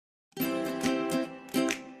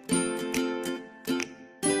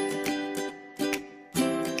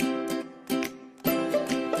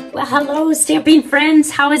Hello, stamping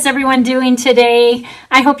friends. How is everyone doing today?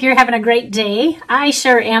 I hope you're having a great day. I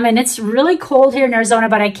sure am, and it's really cold here in Arizona,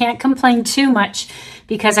 but I can't complain too much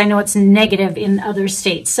because I know it's negative in other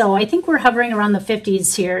states. So I think we're hovering around the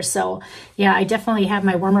 50s here. So yeah, I definitely have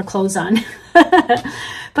my warmer clothes on.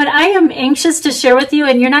 But I am anxious to share with you,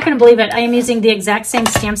 and you're not going to believe it. I am using the exact same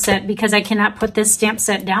stamp set because I cannot put this stamp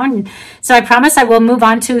set down. So I promise I will move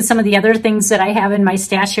on to some of the other things that I have in my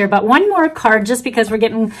stash here. But one more card, just because we're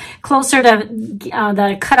getting closer to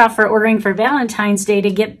the cutoff for ordering for Valentine's Day to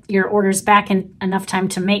get your orders back in enough time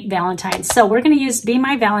to make Valentine's. So we're going to use Be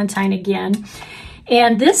My Valentine again.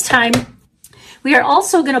 And this time, we are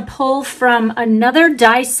also going to pull from another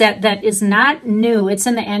die set that is not new. It's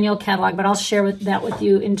in the annual catalog, but I'll share that with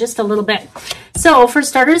you in just a little bit. So for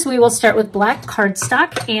starters, we will start with black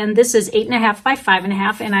cardstock, and this is 8.5 by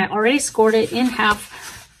 5.5, and I already scored it in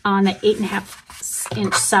half on the 8.5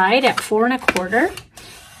 inch side at 4 1/4.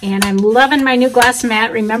 And I'm loving my new glass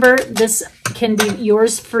mat. Remember, this can be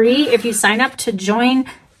yours free if you sign up to join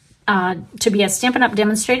to be a Stampin' Up!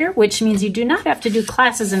 Demonstrator, which means you do not have to do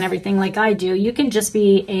classes and everything like I do. You can just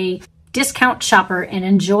be a discount shopper and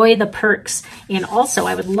enjoy the perks. And also,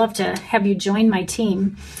 I would love to have you join my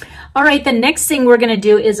team. All right, the next thing we're going to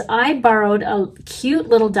do is I borrowed a cute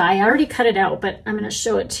little die. I already cut it out, but I'm going to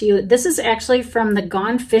show it to you. This is actually from the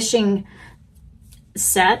Gone Fishing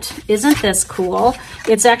set. Isn't this cool?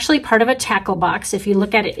 It's actually part of a tackle box if you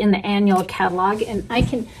look at it in the annual catalog, and I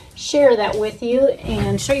can share that with you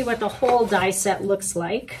and show you what the whole die set looks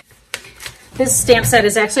like. This stamp set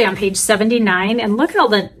is actually on page 79, and look at all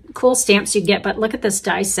the cool stamps you get, but look at this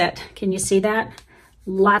die set. Can you see that?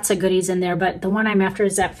 Lots of goodies in there, but the one I'm after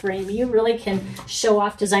is that frame. You really can show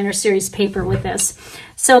off designer series paper with this.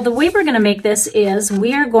 So the way we're going to make this is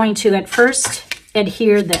we are going to at first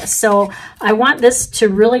adhere this. So I want this to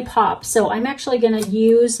really pop. So I'm actually going to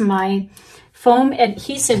use my foam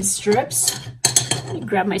adhesive strips. Let me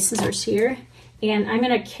grab my scissors here. And I'm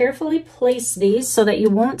going to carefully place these so that you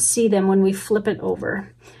won't see them when we flip it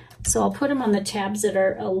over. So I'll put them on the tabs that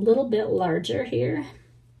are a little bit larger here.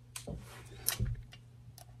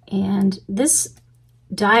 And this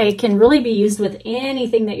die can really be used with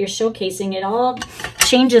anything that you're showcasing. It all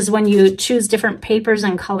changes when you choose different papers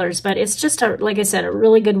and colors, but it's just, like I said, a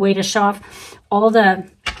really good way to show off all the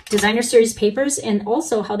designer series papers and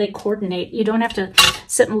also how they coordinate. You don't have to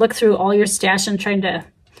sit and look through all your stash and trying to,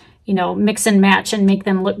 you know, mix and match and make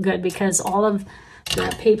them look good, because all of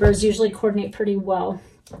the papers usually coordinate pretty well.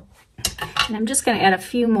 And I'm just going to add a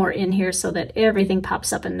few more in here so that everything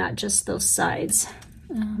pops up and not just those sides.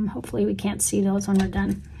 Hopefully we can't see those when we're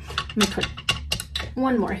done. Let me put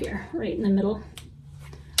one more here, right in the middle.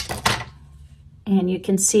 And you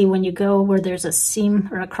can see when you go where there's a seam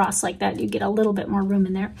or a cross like that, you get a little bit more room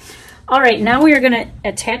in there. All right, now we are going to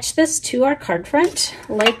attach this to our card front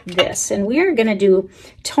like this. And we are going to do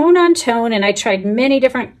tone on tone. And I tried many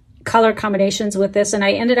different color combinations with this, and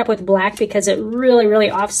I ended up with black because it really,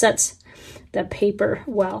 really offsets the paper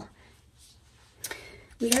well.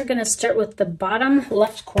 We are going to start with the bottom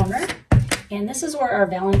left corner, and this is where our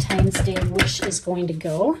Valentine's Day wish is going to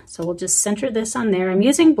go. So we'll just center this on there. I'm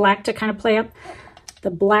using black to kind of play up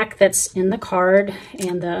the black that's in the card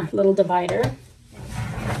and the little divider.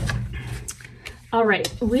 All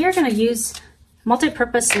right, we are going to use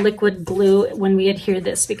multi-purpose liquid glue when we adhere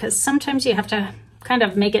this, because sometimes you have to kind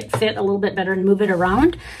of make it fit a little bit better and move it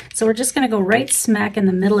around. So we're just going to go right smack in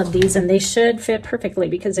the middle of these, and they should fit perfectly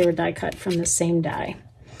because they were die cut from the same die.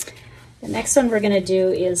 The next one we're going to do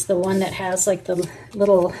is the one that has like the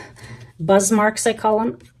little buzz marks, I call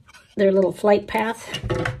them. Their little flight path.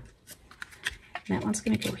 And that one's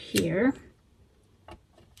going to go here.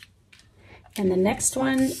 And the next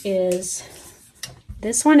one is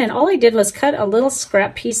this one. And all I did was cut a little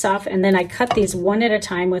scrap piece off, and then I cut these one at a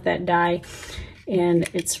time with that die. And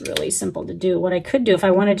it's really simple to do. What I could do if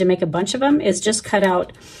I wanted to make a bunch of them is just cut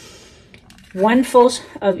out one full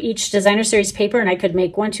of each designer series paper, and I could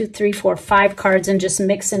make 1, 2, 3, 4, 5 cards and just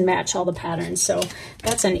mix and match all the patterns. So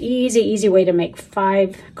that's an easy way to make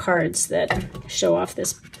 5 cards that show off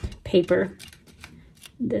this paper.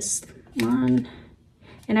 This one.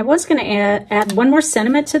 And I was going to add one more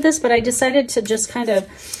sentiment to this, but I decided to just kind of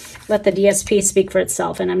let the DSP speak for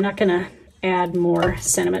itself, and I'm not going to add more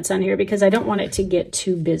sentiments on here because I don't want it to get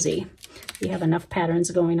too busy. We have enough patterns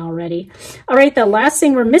going already. All right, the last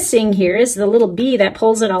thing we're missing here is the little bee that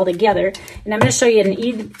pulls it all together. And I'm going to show you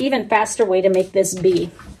an even faster way to make this bee.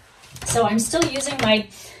 So I'm still using my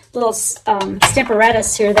little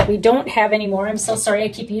Stamparatus here that we don't have anymore. I'm so sorry I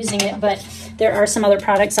keep using it, but there are some other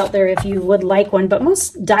products out there if you would like one. But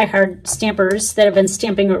most die-hard stampers that have been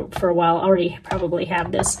stamping for a while already probably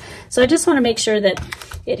have this. So I just want to make sure that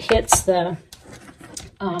it hits the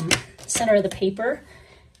center of the paper.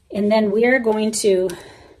 And then we're going to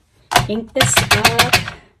ink this up.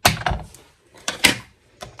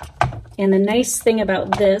 And the nice thing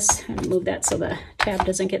about this, I'm going to move that so the tab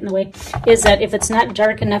doesn't get in the way, is that if it's not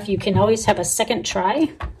dark enough, you can always have a second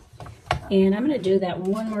try. And I'm going to do that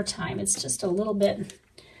one more time. It's just a little bit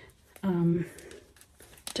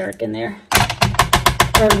dark in there,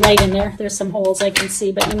 or light in there. There's some holes I can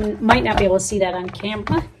see, but you might not be able to see that on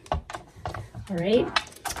camera. All right.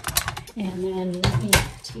 And then let me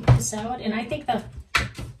take this out. And I think the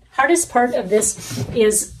hardest part of this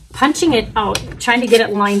is punching it out, trying to get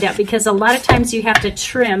it lined up, because a lot of times you have to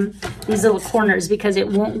trim these little corners because it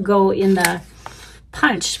won't go in the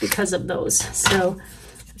punch because of those. So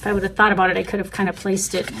if I would have thought about it, I could have kind of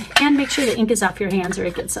placed it. And make sure the ink is off your hands or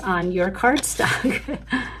it gets on your cardstock.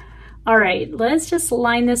 All right, let's just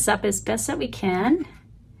line this up as best that we can.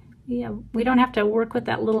 Yeah, we don't have to work with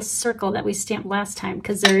that little circle that we stamped last time,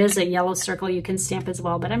 because there is a yellow circle you can stamp as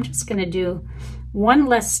well. But I'm just going to do one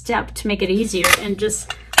less step to make it easier and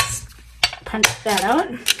just punch that out.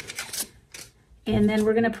 And then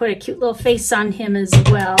we're going to put a cute little face on him as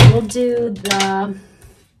well.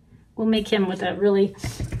 We'll make him with a really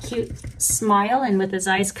cute smile and with his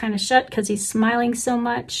eyes kind of shut because he's smiling so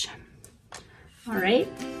much. All right.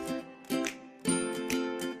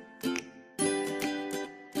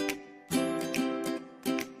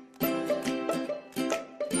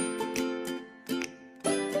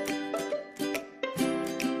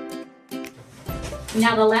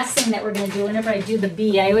 Now the last thing that we're going to do, whenever I do the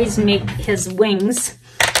bee, I always make his wings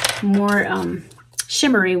more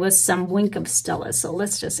shimmery with some Wink of Stella. So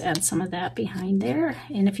let's just add some of that behind there.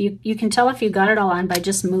 And if you can tell if you got it all on by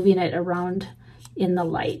just moving it around in the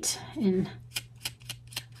light. And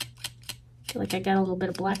I feel like I got a little bit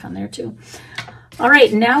of black on there too. All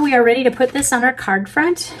right, now we are ready to put this on our card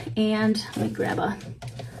front. And let me grab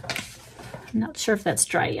I'm not sure if that's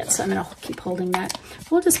dry yet, so I'm going to keep holding that.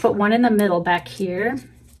 We'll just put one in the middle back here,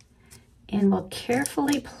 and we'll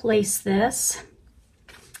carefully place this.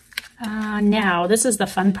 Now, this is the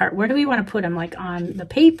fun part. Where do we want to put them? Like on the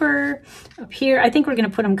paper, up here? I think we're going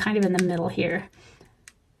to put them kind of in the middle here,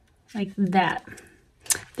 like that.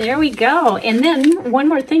 There we go. And then one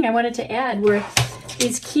more thing I wanted to add were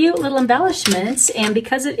these cute little embellishments, and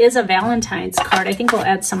because it is a Valentine's card, I think we'll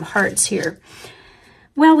add some hearts here.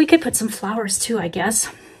 Well, we could put some flowers too, I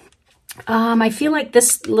guess. I feel like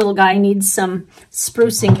this little guy needs some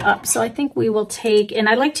sprucing up. So I think we will take, and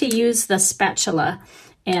I like to use the spatula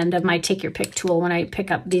end of my Take Your Pick tool when I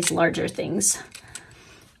pick up these larger things.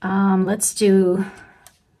 Let's do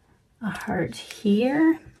a heart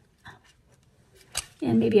here.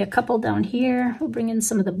 And maybe a couple down here. We'll bring in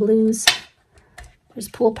some of the blues. There's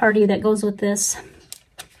Pool Party that goes with this.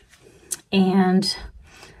 And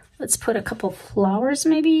let's put a couple flowers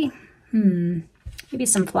maybe. Maybe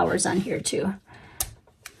some flowers on here too.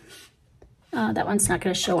 That one's not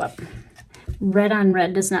going to show up. Red on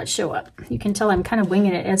red does not show up. You can tell I'm kind of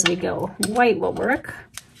winging it as we go. White will work.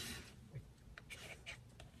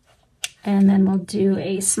 And then we'll do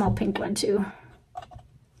a small pink one too.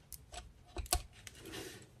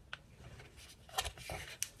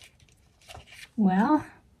 Well,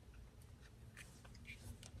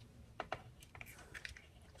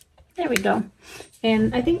 there we go.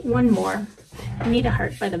 And I think one more. I need a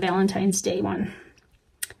heart by the Valentine's Day one.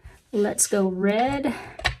 Let's go red.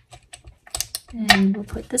 And we'll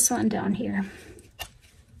put this one down here.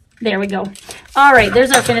 There we go. All right,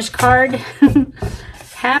 there's our finished card.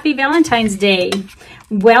 Happy Valentine's Day.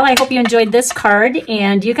 Well, I hope you enjoyed this card,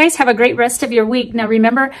 and you guys have a great rest of your week. Now,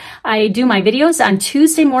 remember, I do my videos on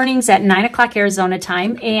Tuesday mornings at 9 o'clock Arizona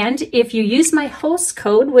time, and if you use my host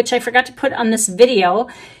code, which I forgot to put on this video,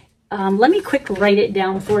 let me quick write it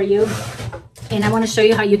down for you, and I want to show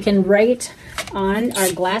you how you can write on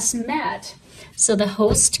our glass mat. So the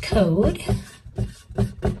host code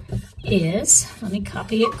is, let me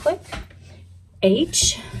copy it quick,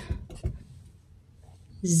 HZVGVRCR.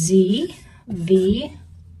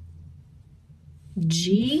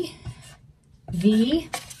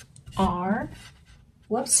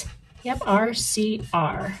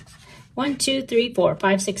 1, 2, 3, 4,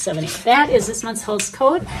 5, 6, 7, 8. That is this month's host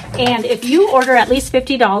code. And if you order at least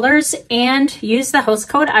 $50 and use the host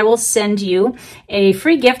code, I will send you a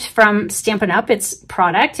free gift from Stampin' Up! It's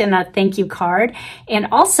product and a thank you card. And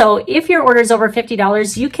also, if your order is over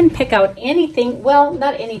 $50, you can pick out anything. Well,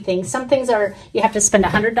 not anything. Some things are, you have to spend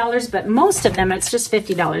 $100, but most of them, it's just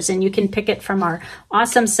 $50. And you can pick it from our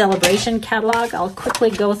awesome celebration catalog. I'll quickly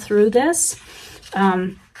go through this.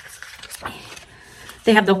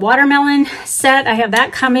 They have the watermelon set. I have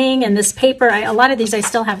that coming, and this paper, a lot of these I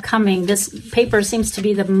still have coming. This paper seems to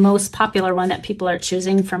be the most popular one that people are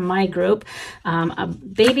choosing from my group. A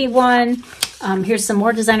baby one. Here's some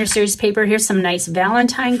more designer series paper. Here's some nice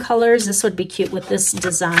Valentine colors. This would be cute with this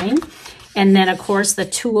design. And then, of course, the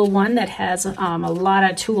tulle one that has a lot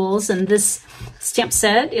of tools. And this stamp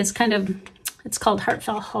set is kind of, it's called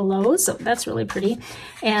Heartfelt Hello, so that's really pretty.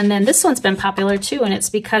 And then this one's been popular too, and it's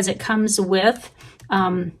because it comes with,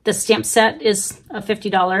 the stamp set is a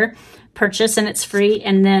 $50 purchase and it's free.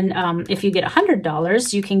 And then if you get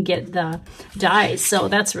 $100, you can get the dies. So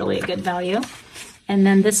that's really a good value. And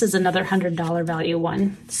then this is another $100 value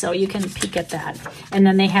one. So you can peek at that. And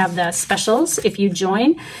then they have the specials. If you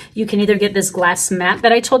join, you can either get this glass mat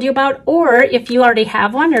that I told you about, or if you already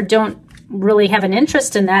have one or don't really have an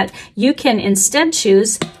interest in that, you can instead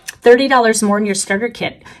choose $30 more in your starter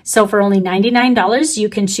kit. So for only $99, you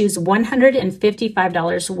can choose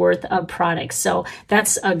 $155 worth of products. So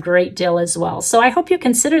that's a great deal as well. So I hope you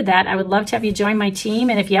consider that. I would love to have you join my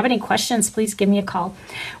team. And if you have any questions, please give me a call.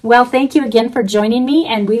 Well, thank you again for joining me,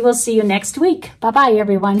 and we will see you next week. Bye-bye,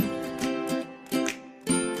 everyone.